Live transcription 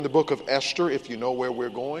The book of Esther, if you know where we're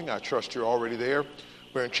going, I trust you're already there.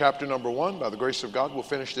 We're in chapter number 1. By the grace of God, we'll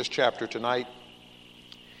finish this chapter tonight.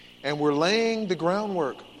 And we're laying the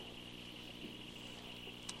groundwork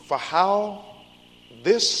for how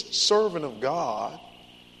this servant of God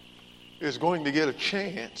is going to get a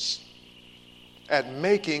chance at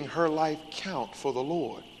making her life count for the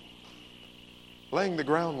Lord. Laying the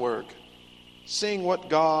groundwork, seeing what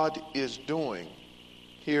God is doing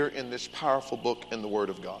here in this powerful book in the Word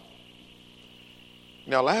of God.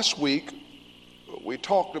 Now, last week, we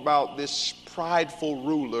talked about this prideful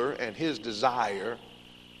ruler and his desire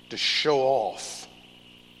to show off.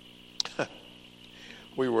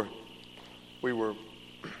 We were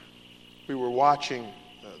watching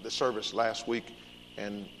the service last week,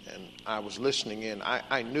 and I was listening in.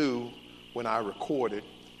 I knew when I recorded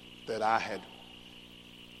that I had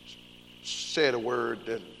said a word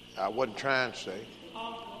that I wasn't trying to say.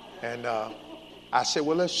 And I said,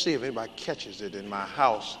 well, let's see if anybody catches it in my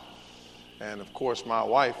house. And, of course, my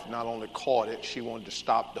wife not only caught it, she wanted to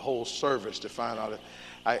stop the whole service to find out.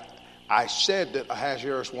 I said that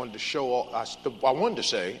Ahasuerus wanted to show off. I wanted to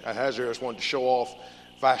say Ahasuerus wanted to show off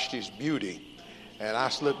Vashti's beauty. And I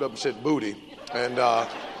slipped up and said booty. And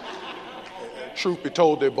truth be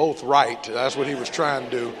told, they're both right. That's what he was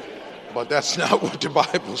trying to do. But that's not what the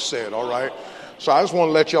Bible said, all right? So I just want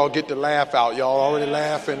to let y'all get the laugh out. Y'all already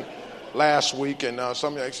laughing last week, and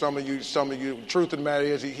some of you. Truth of the matter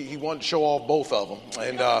is, he wanted to show off both of them,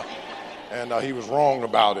 and he was wrong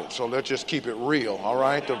about it. So let's just keep it real, all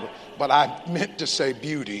right? But I meant to say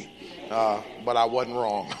beauty, but I wasn't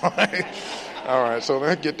wrong, all right? All right. So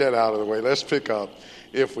let's get that out of the way. Let's pick up,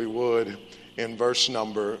 if we would, in verse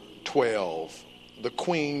number 12. The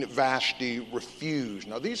Queen Vashti refused.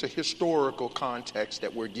 Now, these are historical contexts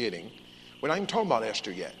that we're getting. We're not even talking about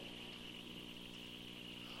Esther yet.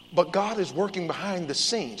 But God is working behind the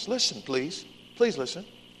scenes. Listen, please. Please listen.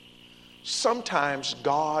 Sometimes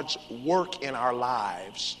God's work in our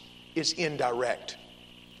lives is indirect.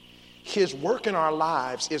 His work in our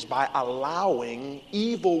lives is by allowing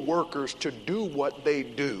evil workers to do what they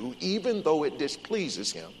do, even though it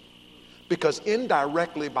displeases him. Because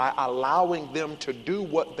indirectly, by allowing them to do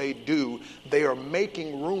what they do, they are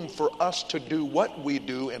making room for us to do what we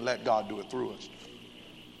do and let God do it through us.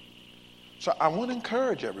 So I want to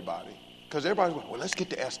encourage everybody, because everybody's going, well, let's get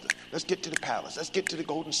to Esther. Let's get to the palace. Let's get to the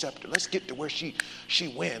golden scepter. Let's get to where she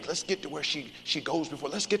wins. Let's get to where she goes before.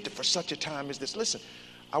 Let's get to for such a time as this. Listen,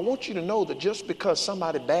 I want you to know that just because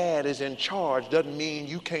somebody bad is in charge doesn't mean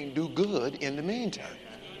you can't do good in the meantime.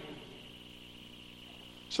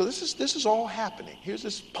 So this is all happening. Here's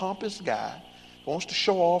this pompous guy who wants to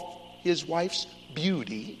show off his wife's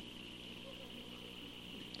beauty.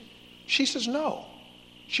 She says no.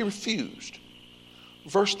 She refused.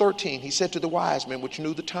 Verse 13, he said to the wise men which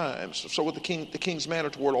knew the times, so with the king's manner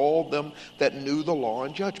toward all them that knew the law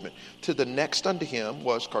and judgment. To the next unto him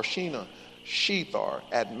was Carshena, Shethar,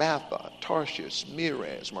 Admatha, Tarshish,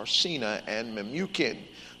 Meres, Marsena, and Memucan,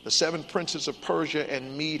 the 7 princes of Persia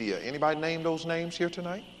and Media. Anybody name those names here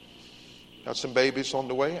tonight? Got some babies on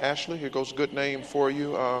the way. Ashley, here goes a good name for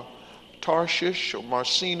you. Tarshish, or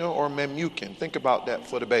Marsena, or Memucan. Think about that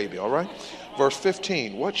for the baby, all right? Verse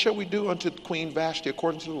 15, what shall we do unto Queen Vashti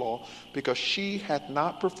according to the law? Because she hath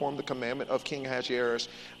not performed the commandment of King Ahasuerus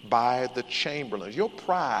by the chamberlains. Your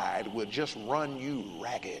pride will just run you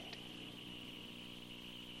ragged.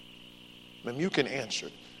 Memucan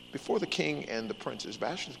answered, before the king and the princes,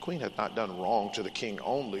 Vashti the queen hath not done wrong to the king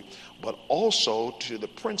only, but also to the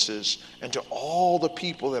princes and to all the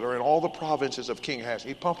people that are in all the provinces of King Ahasuerus.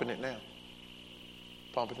 He's pumping it now.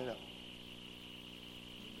 Pumping it up.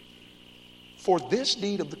 For this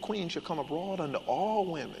deed of the queen shall come abroad unto all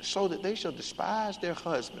women, so that they shall despise their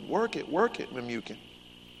husband. Work it, Memucan.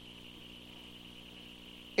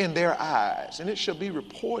 In their eyes, and it shall be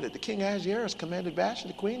reported, the king Ahasuerus commanded Vashti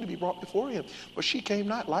the queen to be brought before him, but she came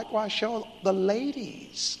not. Likewise shall the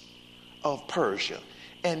ladies of Persia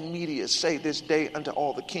and Media say this day unto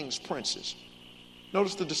all the king's princes.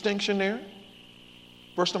 Notice the distinction there.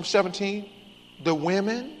 Verse number 17, the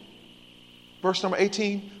women. Verse number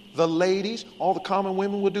 18, the ladies. All the common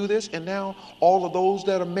women will do this, and now all of those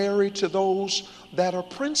that are married to those that are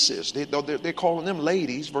princes, they're calling them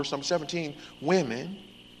ladies. Verse number 17, women.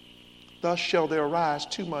 Thus shall there arise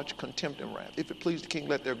too much contempt and wrath. If it please the king,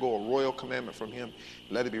 let there go a royal commandment from him.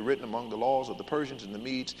 Let it be written among the laws of the Persians and the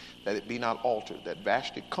Medes, that it be not altered, that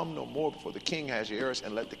Vashti come no more before the king Ahasuerus,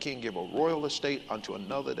 and let the king give a royal estate unto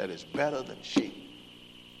another that is better than she.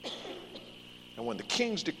 And when the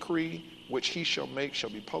king's decree which he shall make shall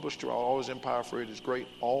be published throughout all his empire, for it is great.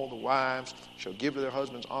 All the wives shall give to their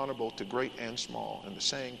husbands honor, both to great and small. And the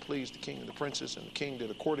saying pleased the king and the princes, and the king did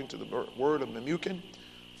according to the word of Memucan.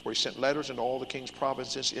 For he sent letters into all the king's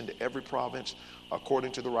provinces, into every province,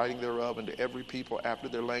 according to the writing thereof, and to every people after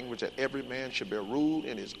their language, that every man should bear rule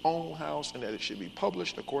in his own house, and that it should be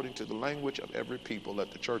published according to the language of every people.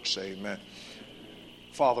 Let the church say amen.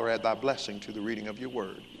 Father, add thy blessing to the reading of your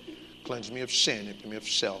word. Cleanse me of sin, empty me of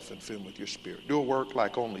self, and fill me with your spirit. Do a work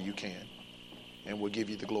like only you can, and we'll give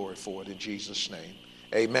you the glory for it in Jesus' name.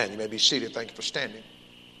 Amen. You may be seated. Thank you for standing.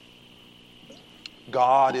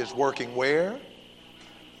 God is working where?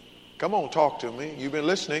 Come on, talk to me. You've been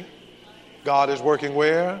listening. God is working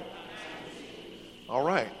where? All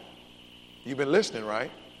right. You've been listening, right?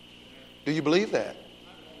 Do you believe that?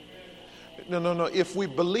 No. If we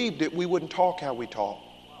believed it, we wouldn't talk how we talk.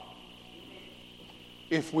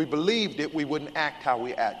 If we believed it, we wouldn't act how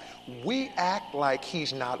we act. We act like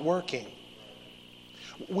he's not working.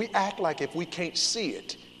 We act like if we can't see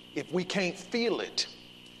it, if we can't feel it,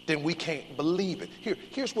 then we can't believe it.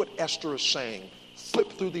 Here's what Esther is saying.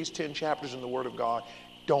 Flip through these 10 chapters in the Word of God.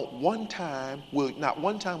 Not one time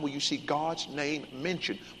will you see God's name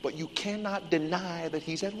mentioned, but you cannot deny that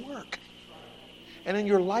he's at work. And in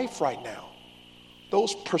your life right now,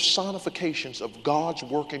 those personifications of God's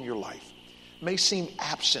work in your life may seem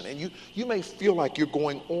absent, and you may feel like you're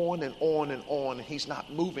going on and on and on, and he's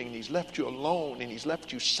not moving, and he's left you alone, and he's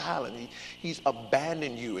left you silent, he's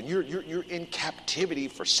abandoned you, and you're in captivity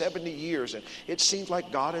for 70 years, and it seems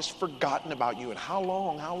like God has forgotten about you. And how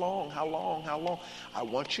long? I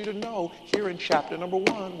want you to know, here in chapter number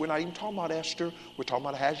 1, we're not even talking about Esther, we're talking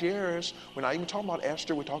about Ahasuerus. We're not even talking about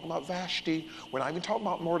Esther, we're talking about Vashti. We're not even talking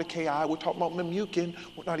about Mordecai, we're talking about Memucan.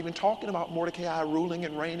 We're not even talking about Mordecai ruling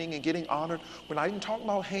and reigning and getting honored. We're not even talking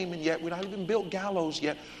about Haman yet. We're not even built gallows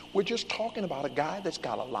yet. We're just talking about a guy that's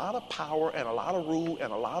got a lot of power and a lot of rule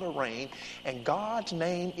and a lot of reign. And God's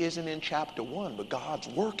name isn't in chapter 1, but God's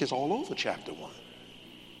work is all over chapter 1.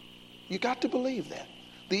 You got to believe that.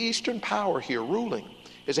 The eastern power here ruling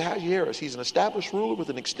is Ahasuerus. He's an established ruler with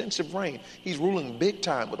an extensive reign. He's ruling big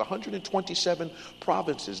time with 127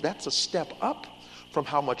 provinces. That's a step up from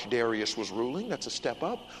how much Darius was ruling. That's a step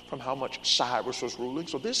up from how much Cyrus was ruling.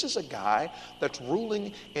 So this is a guy that's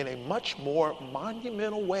ruling in a much more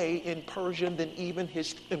monumental way in Persia than even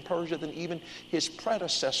his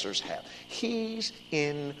predecessors have. He's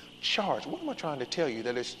in charge. What am I trying to tell you?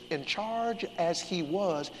 That is, in charge as he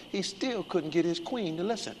was, he still couldn't get his queen to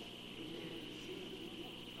listen.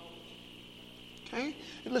 Okay?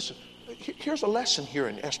 And listen, here's a lesson here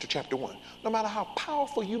in Esther chapter 1. No matter how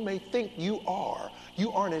powerful you may think you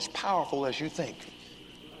aren't as powerful as you think.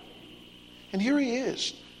 And here he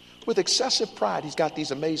is. With excessive pride, he's got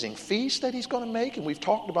these amazing feasts that he's going to make, and we've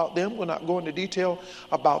talked about them. We're not going into detail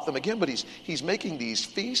about them again, but he's making these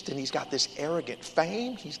feasts, and he's got this arrogant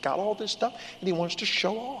fame. He's got all this stuff, and he wants to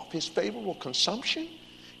show off. His favorable consumption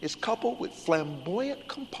is coupled with flamboyant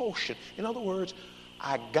compulsion. In other words,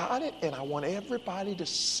 I got it, and I want everybody to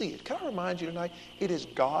see it. Can I remind you tonight, it is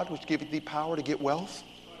God which giveth thee power to get wealth.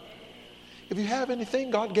 If you have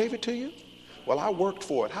anything, God gave it to you. Well, I worked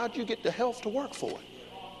for it. How'd you get the health to work for it?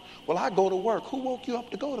 Well, I go to work. Who woke you up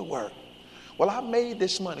to go to work? Well, I made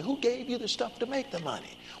this money. Who gave you the stuff to make the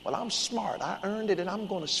money? Well, I'm smart. I earned it, and I'm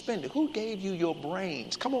going to spend it. Who gave you your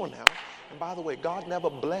brains? Come on now. And by the way, God never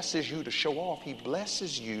blesses you to show off. He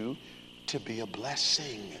blesses you to be a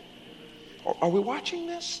blessing. Are we watching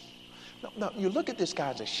this? No, you look at this guy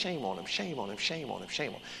and say, shame on him, shame on him, shame on him, shame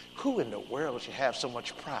on him. Who in the world should have so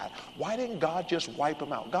much pride? Why didn't God just wipe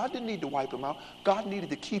him out? God didn't need to wipe him out. God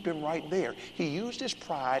needed to keep him right there. He used his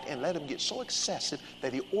pride and let him get so excessive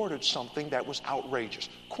that he ordered something that was outrageous.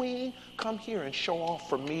 Queen, come here and show off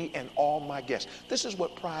for me and all my guests. This is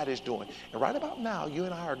what pride is doing. And right about now, you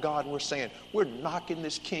and I are God, and we're saying, we're knocking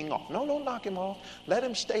this king off. No, don't knock him off. Let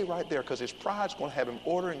him stay right there, because his pride's going to have him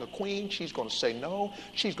ordering a queen. She's going to say no.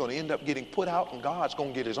 She's going to end up getting put out, and God's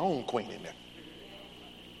going to get his own queen in there.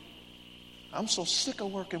 I'm so sick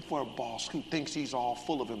of working for a boss who thinks he's all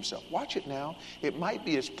full of himself. Watch it now. It might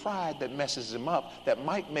be his pride that messes him up, that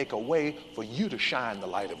might make a way for you to shine the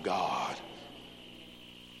light of God.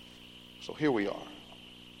 So here we are.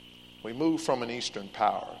 We move from an eastern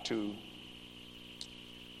power to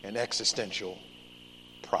an existential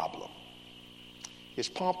problem. His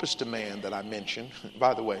pompous demand that I mentioned,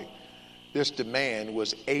 by the way, this demand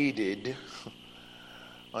was aided,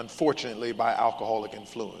 unfortunately, by alcoholic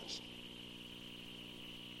influence.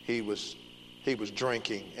 He was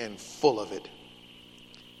drinking and full of it.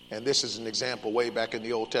 And this is an example way back in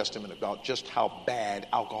the Old Testament about just how bad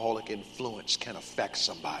alcoholic influence can affect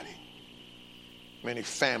somebody. Many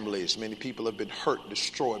families, many people have been hurt,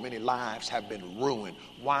 destroyed. Many lives have been ruined.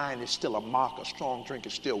 Wine is still a mocker. Strong drink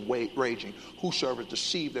is still raging. Whosoever is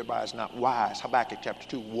deceived thereby is not wise. Habakkuk chapter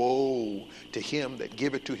 2. Woe to him that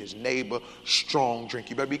giveth to his neighbor strong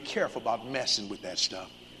drink. You better be careful about messing with that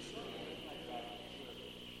stuff.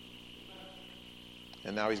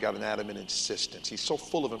 And now he's got an adamant insistence. He's so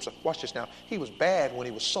full of himself. Watch this now. He was bad when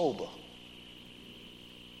he was sober.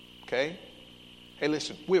 Okay? Hey,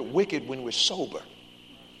 listen, we're wicked when we're sober.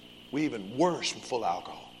 We're even worse when full of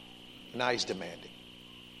alcohol. Now he's demanding.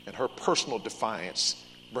 And her personal defiance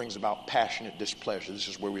brings about passionate displeasure. This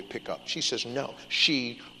is where we pick up. She says no.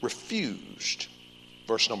 She refused.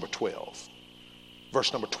 Verse number 12.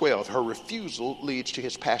 Verse number 12, her refusal leads to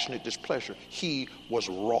his passionate displeasure. He was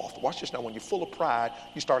wroth. Watch this now. When you're full of pride,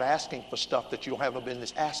 you start asking for stuff that you don't have no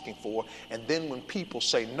business asking for. And then when people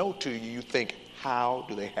say no to you, you think, how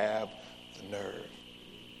do they have the nerve?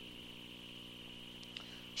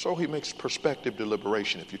 So he makes perspective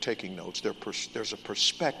deliberation. If you're taking notes, there's a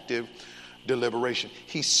perspective deliberation.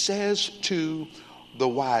 He says to the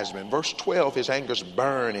wise men, verse 12, his anger's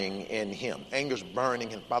burning in him. Anger's burning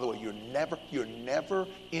in him. By the way, you're never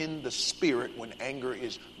in the spirit when anger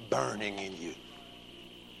is burning in you.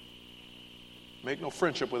 Make no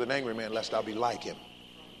friendship with an angry man lest I be like him.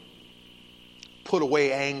 Put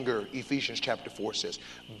away anger, Ephesians chapter 4 says.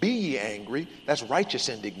 Be ye angry, that's righteous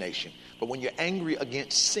indignation. But when you're angry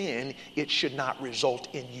against sin, it should not result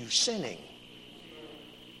in you sinning.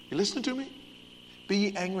 You listening to me? Be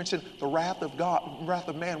ye angry and sin. The wrath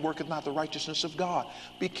of man worketh not the righteousness of God.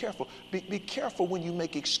 Be careful. Be careful when you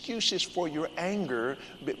make excuses for your anger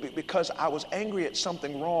because I was angry at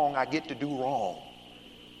something wrong, I get to do wrong.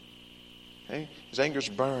 Okay? His anger's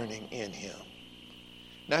burning in him.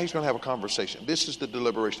 Now he's going to have a conversation. This is the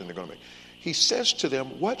deliberation they're going to make. He says to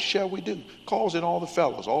them, what shall we do? Calls in all the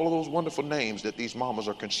fellows, all of those wonderful names that these mamas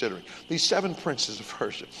are considering. These 7 princes of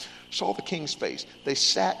Persia saw the king's face. They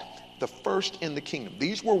sat the first in the kingdom.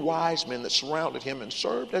 These were wise men that surrounded him and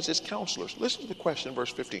served as his counselors. Listen to the question,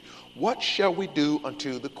 verse 15. What shall we do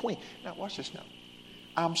unto the queen? Now watch this now.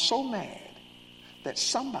 I'm so mad that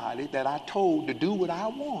somebody that I told to do what I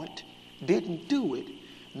want didn't do it.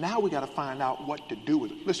 Now we got to find out what to do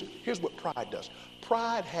with it. Listen, here's what pride does.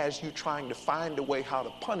 Pride has you trying to find a way how to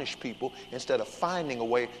punish people instead of finding a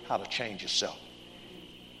way how to change yourself.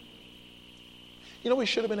 You know what we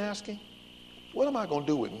should have been asking? What am I going to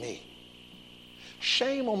do with me?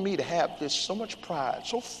 Shame on me to have this so much pride,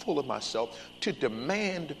 so full of myself, to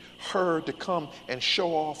demand her to come and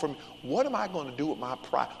show off for me. What am I going to do with my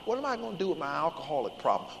pride? What am I going to do with my alcoholic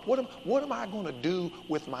problem? What am I going to do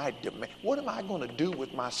with my demand? What am I going to do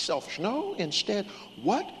with my selfish? No, instead,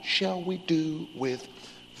 what shall we do with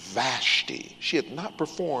Vashti? She had not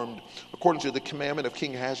performed according to the commandment of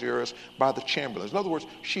King Ahasuerus by the chamberlains. In other words,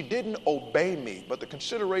 she didn't obey me. But the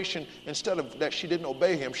consideration, instead of that she didn't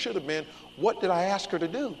obey him, should have been, what did I ask her to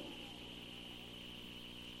do?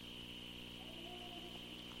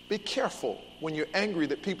 Be careful when you're angry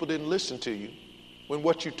that people didn't listen to you, when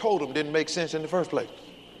what you told them didn't make sense in the first place.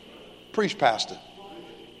 Preach, pastor.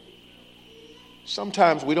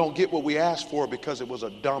 Sometimes we don't get what we asked for because it was a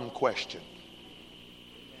dumb question.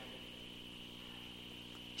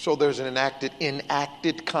 So there's an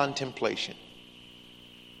enacted contemplation.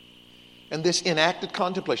 And this enacted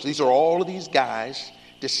contemplation, these are all of these guys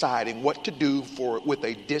deciding what to do with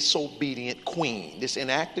a disobedient queen. This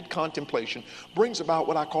enacted contemplation brings about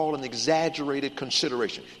what I call an exaggerated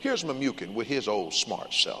consideration. Here's Memucan with his old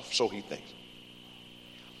smart self, so he thinks.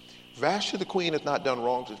 Vashti the queen hath not done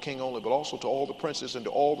wrong to the king only, but also to all the princes and to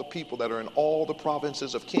all the people that are in all the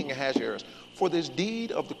provinces of King Ahasuerus. For this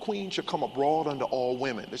deed of the queen shall come abroad unto all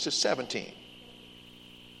women. This is 17.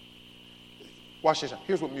 Watch this.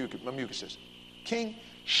 Here's what Memucan says. King,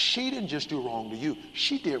 she didn't just do wrong to you.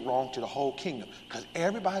 She did wrong to the whole kingdom. Because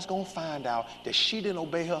everybody's going to find out that she didn't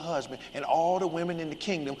obey her husband. And all the women in the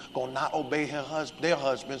kingdom going to not obey their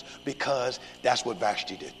husbands because that's what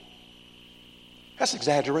Vashti did. That's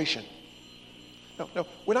exaggeration. No,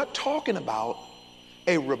 we're not talking about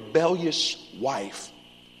a rebellious wife.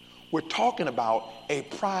 We're talking about a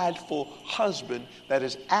prideful husband that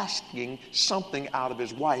is asking something out of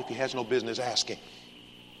his wife he has no business asking.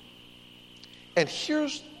 And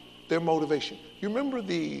here's their motivation. You remember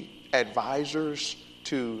the advisors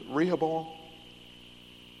to Rehoboam?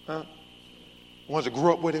 The ones that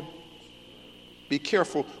grew up with him? Be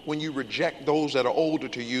careful when you reject those that are older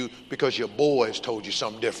to you because your boys told you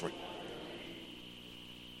something different.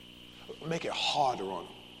 Make it harder on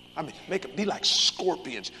them. I mean, make it be like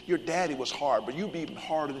scorpions. Your daddy was hard, but you be even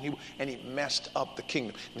harder than he was, and he messed up the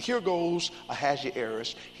kingdom. And here goes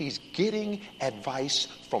Ahasuerus. He's getting advice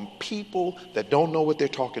from people that don't know what they're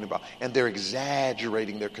talking about, and they're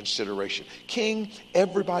exaggerating their consideration. King,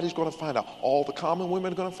 everybody's going to find out. All the common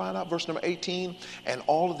women are going to find out. Verse number 18, and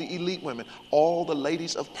all of the elite women, all the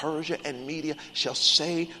ladies of Persia and Media shall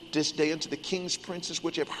say this day unto the king's princes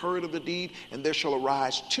which have heard of the deed, and there shall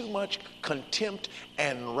arise too much contempt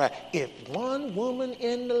and wrath. If one woman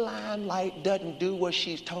in the limelight doesn't do what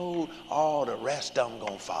she's told, all the rest of them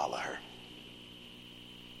going to follow her.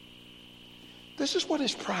 This is what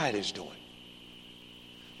his pride is doing.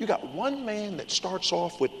 You got one man that starts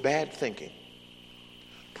off with bad thinking.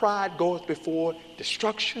 Pride goeth before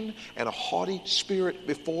destruction, and a haughty spirit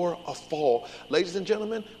before a fall. Ladies and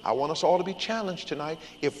gentlemen, I want us all to be challenged tonight.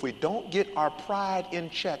 If we don't get our pride in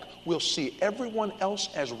check, we'll see everyone else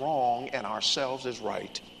as wrong and ourselves as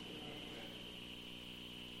right.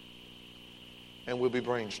 And we'll be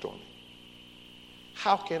brainstorming.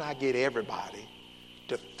 How can I get everybody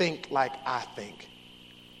to think like I think,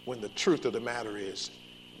 when the truth of the matter is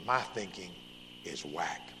my thinking is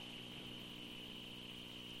whack?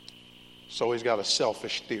 So he's got a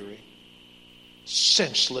selfish theory,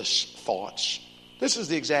 senseless thoughts. This is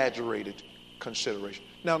the exaggerated consideration.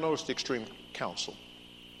 Now notice the extreme counsel.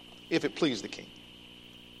 If it please the king,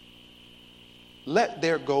 let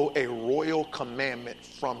there go a royal commandment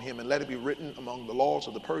from him, and let it be written among the laws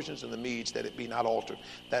of the Persians and the Medes, that it be not altered,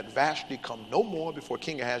 that Vashti come no more before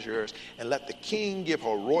King Ahasuerus, and let the king give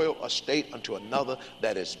her royal estate unto another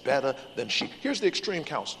that is better than she. Here's the extreme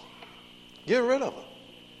counsel. Get rid of her.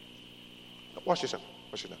 Watch yourself.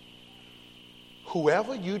 Watch yourself.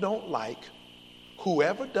 Whoever you don't like,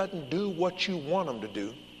 whoever doesn't do what you want them to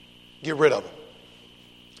do, get rid of them.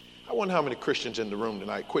 I wonder how many Christians in the room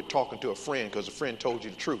tonight quit talking to a friend because a friend told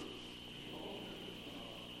you the truth.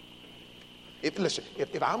 If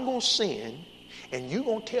I'm going to sin and you're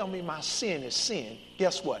going to tell me my sin is sin,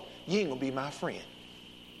 guess what? You ain't going to be my friend.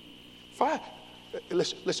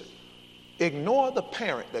 Listen. Ignore the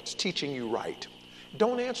parent that's teaching you right.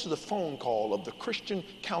 Don't answer the phone call of the Christian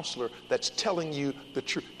counselor that's telling you the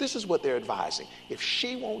truth. This is what they're advising. If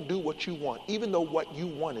she won't do what you want, even though what you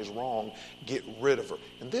want is wrong, get rid of her.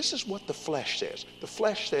 And this is what the flesh says. The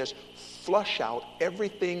flesh says, flush out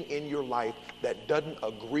everything in your life that doesn't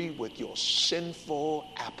agree with your sinful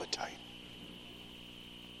appetite.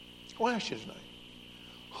 I want to ask you tonight,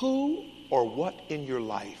 who or what in your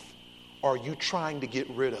life are you trying to get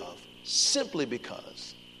rid of simply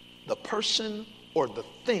because the person or the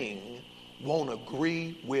thing won't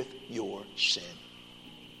agree with your sin?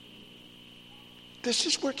 This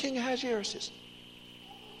is where King Ahasuerus is.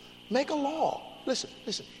 Make a law. Listen.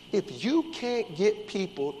 If you can't get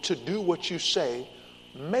people to do what you say,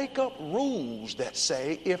 make up rules that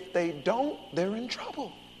say if they don't, they're in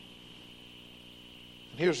trouble.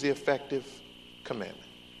 And here's the effective commandment.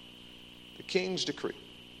 The king's decree.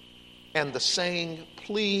 And the saying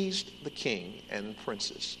pleased the king and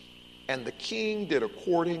princes. And the king did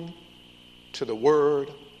according to the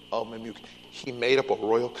word of Memucan. He made up a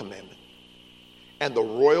royal commandment. And the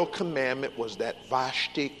royal commandment was that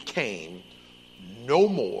Vashti came no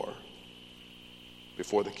more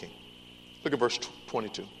before the king. Look at verse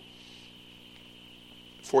 22.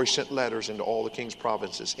 For he sent letters into all the king's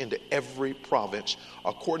provinces, into every province,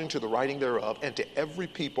 according to the writing thereof, and to every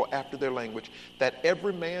people after their language, that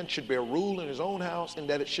every man should bear rule in his own house, and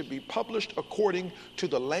that it should be published according to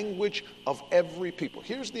the language of every people.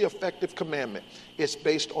 Here's the effective commandment. It's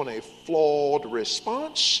based on a flawed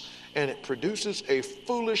response, and it produces a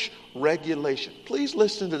foolish regulation. Please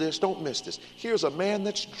listen to this. Don't miss this. Here's a man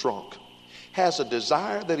that's drunk, has a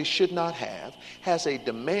desire that he should not have, has a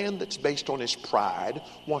demand that's based on his pride,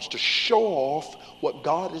 wants to show off what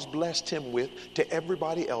God has blessed him with to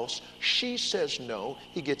everybody else. She says no.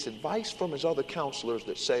 He gets advice from his other counselors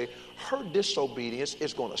that say her disobedience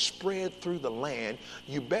is going to spread through the land.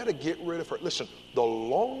 You better get rid of her. Listen, the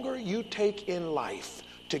longer you take in life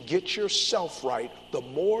to get yourself right, the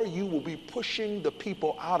more you will be pushing the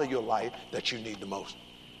people out of your life that you need the most.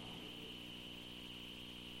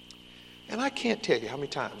 And I can't tell you how many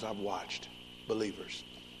times I've watched believers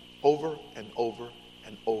over and over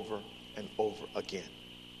and over and over again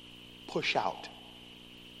push out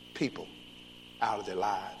people out of their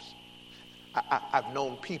lives. I've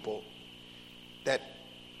known people that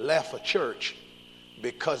left a church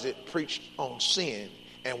because it preached on sin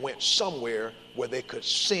and went somewhere where they could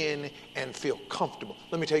sin and feel comfortable.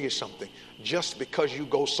 Let me tell you something. Just because you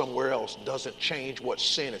go somewhere else doesn't change what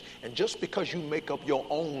sin is. And just because you make up your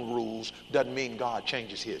own rules doesn't mean God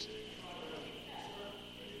changes his.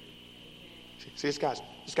 See, this guy's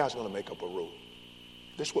going to make up a rule.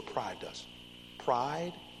 This is what pride does.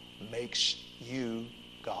 Pride makes you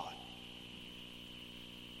God.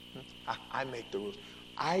 I make the rules.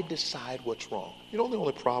 I decide what's wrong. You know the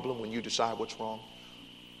only problem when you decide what's wrong?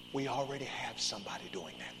 We already have somebody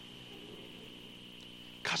doing that.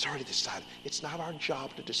 God's already decided. It's not our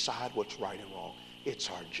job to decide what's right and wrong. It's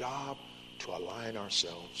our job to align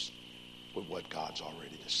ourselves with what God's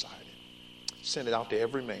already decided. Send it out to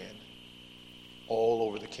every man all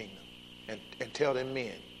over the kingdom. And tell them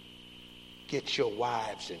men, get your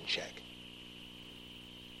wives in check.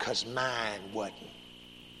 Because mine wasn't.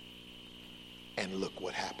 And look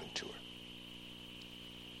what happened to her.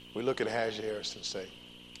 We look at Ahasuerus and say,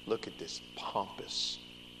 look at this pompous,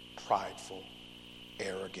 prideful,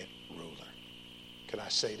 arrogant ruler. Can I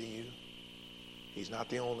say to you, he's not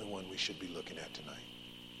the only one we should be looking at tonight.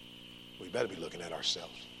 We better be looking at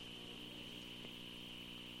ourselves.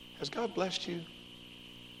 Has God blessed you?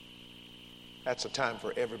 That's a time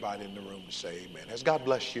for everybody in the room to say amen. Has God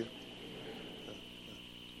blessed you?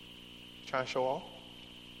 Trying to show off?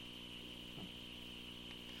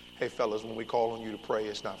 Hey, fellas, when we call on you to pray,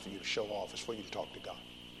 it's not for you to show off. It's for you to talk to God.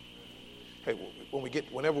 Hey,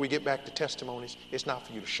 whenever we get back to testimonies, it's not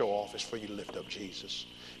for you to show off. It's for you to lift up Jesus.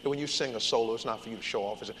 And when you sing a solo, it's not for you to show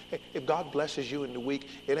off. Hey, if God blesses you in the week,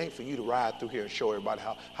 it ain't for you to ride through here and show everybody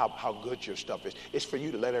how good your stuff is. It's for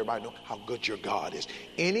you to let everybody know how good your God is.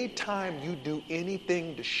 Anytime you do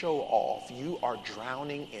anything to show off, you are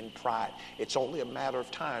drowning in pride. It's only a matter of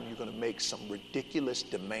time you're going to make some ridiculous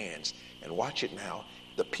demands. And watch it now.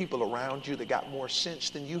 The people around you that got more sense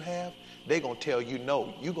than you have, they're going to tell you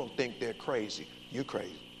no. You're going to think they're crazy. You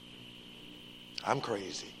crazy. I'm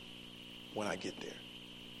crazy when I get there.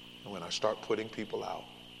 And when I start putting people out,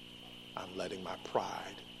 I'm letting my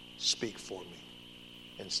pride speak for me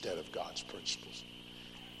instead of God's principles.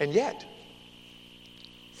 And yet,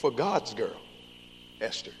 for God's girl,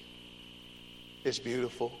 Esther, this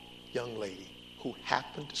beautiful young lady who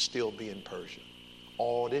happened to still be in Persia,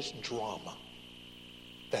 all this drama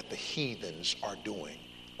that the heathens are doing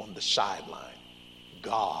on the sideline,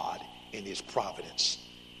 God in his providence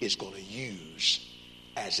is going to use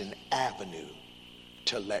as an avenue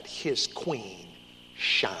to let his queen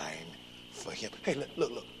shine for him. Hey,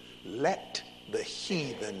 look. Let the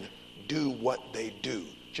heathen do what they do.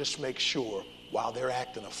 Just make sure while they're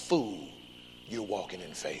acting a fool, you're walking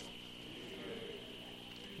in faith.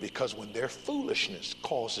 Because when their foolishness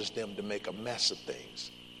causes them to make a mess of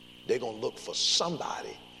things, they're going to look for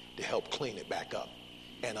somebody to help clean it back up.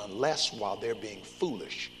 And unless while they're being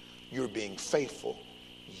foolish, you're being faithful,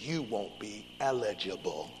 you won't be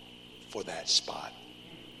eligible for that spot.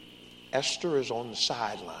 Esther is on the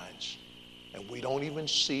sidelines, and we don't even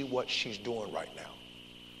see what she's doing right now.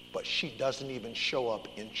 But she doesn't even show up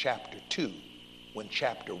in chapter 2 when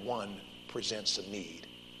chapter 1 presents a need,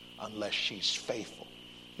 unless she's faithful.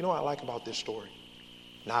 You know what I like about this story?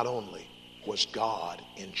 Not only was God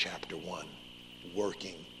in chapter 1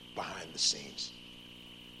 working behind the scenes,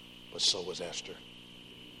 but so was Esther.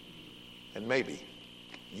 And maybe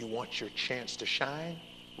you want your chance to shine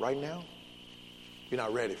right now. You're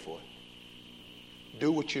not ready for it.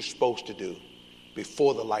 Do what you're supposed to do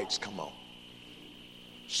before the lights come on.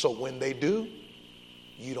 So when they do,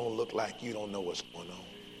 you don't look like you don't know what's going on.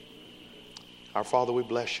 Our Father, we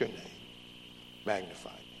bless your name. Magnify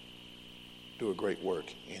you. Do a great work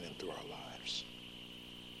in and through our lives.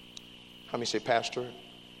 How many say, Pastor,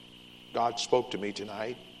 God spoke to me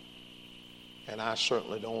tonight, and I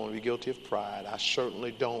certainly don't want to be guilty of pride. I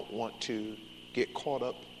certainly don't want to get caught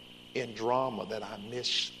up in drama that I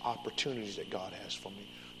miss opportunities that God has for me.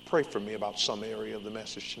 Pray for me about some area of the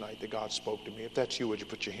message tonight that God spoke to me. If that's you, would you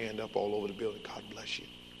put your hand up all over the building? God bless you.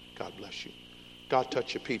 God bless you. God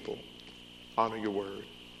touch your people. Honor your word.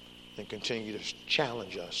 And continue to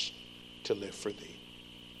challenge us to live for thee.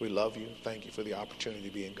 We love you. Thank you for the opportunity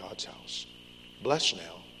to be in God's house. Bless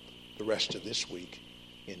now the rest of this week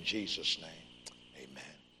in Jesus' name.